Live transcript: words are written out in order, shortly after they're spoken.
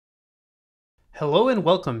Hello and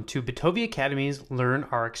welcome to Bitovi Academy's Learn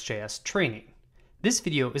RxJS training. This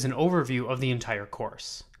video is an overview of the entire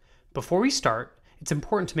course. Before we start, it's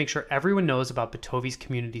important to make sure everyone knows about Bitovi's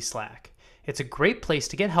community Slack. It's a great place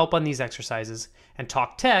to get help on these exercises and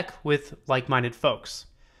talk tech with like-minded folks.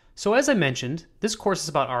 So as I mentioned, this course is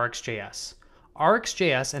about RxJS.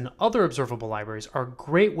 RxJS and other observable libraries are a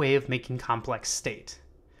great way of making complex state.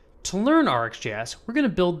 To learn RxJS, we're going to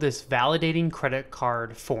build this validating credit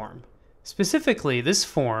card form. Specifically, this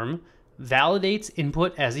form validates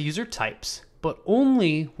input as a user types, but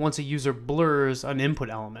only once a user blurs an input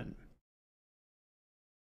element.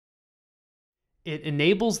 It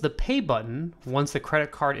enables the pay button once the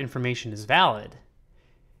credit card information is valid.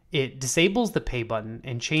 It disables the pay button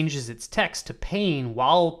and changes its text to paying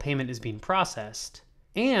while payment is being processed.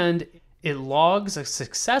 And it logs a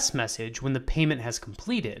success message when the payment has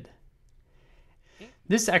completed.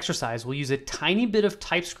 This exercise will use a tiny bit of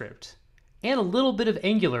TypeScript and a little bit of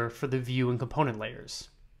Angular for the view and component layers.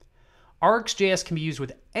 RxJS can be used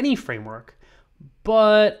with any framework,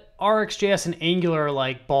 but RxJS and Angular are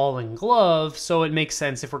like ball and glove, so it makes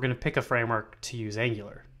sense if we're going to pick a framework to use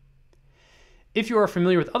Angular. If you are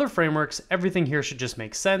familiar with other frameworks, everything here should just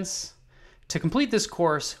make sense. To complete this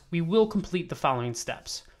course, we will complete the following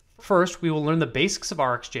steps. First, we will learn the basics of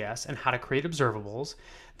RxJS and how to create observables.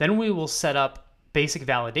 Then we will set up basic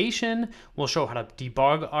validation. We'll show how to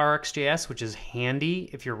debug RxJS, which is handy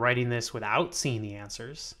if you're writing this without seeing the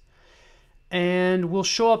answers. And we'll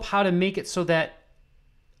show up how to make it so that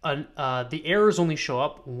the errors only show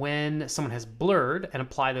up when someone has blurred, and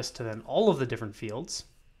apply this to then all of the different fields.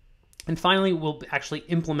 And finally, we'll actually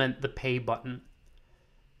implement the pay button.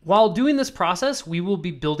 While doing this process, we will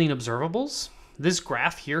be building observables. This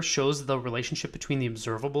graph here shows the relationship between the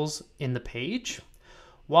observables in the page.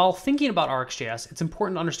 While thinking about RxJS, it's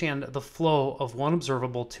important to understand the flow of one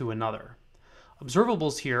observable to another.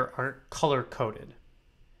 Observables here are color-coded.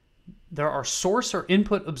 There are source or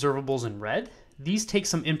input observables in red. These take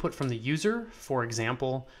some input from the user. For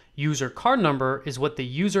example, user card number is what the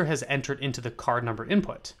user has entered into the card number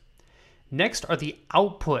input. Next are the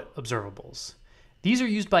output observables. These are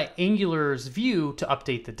used by Angular's view to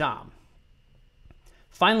update the DOM.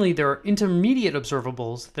 Finally, there are intermediate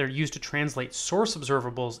observables that are used to translate source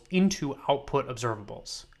observables into output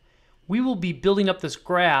observables. We will be building up this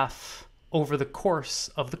graph over the course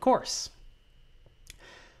of the course.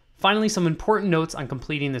 Finally, some important notes on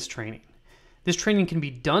completing this training. This training can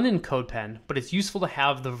be done in CodePen, but it's useful to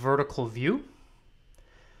have the vertical view.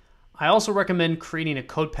 I also recommend creating a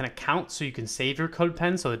CodePen account so you can save your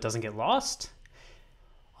CodePen so it doesn't get lost.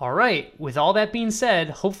 All right, with all that being said,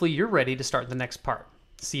 hopefully you're ready to start the next part.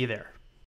 See you there.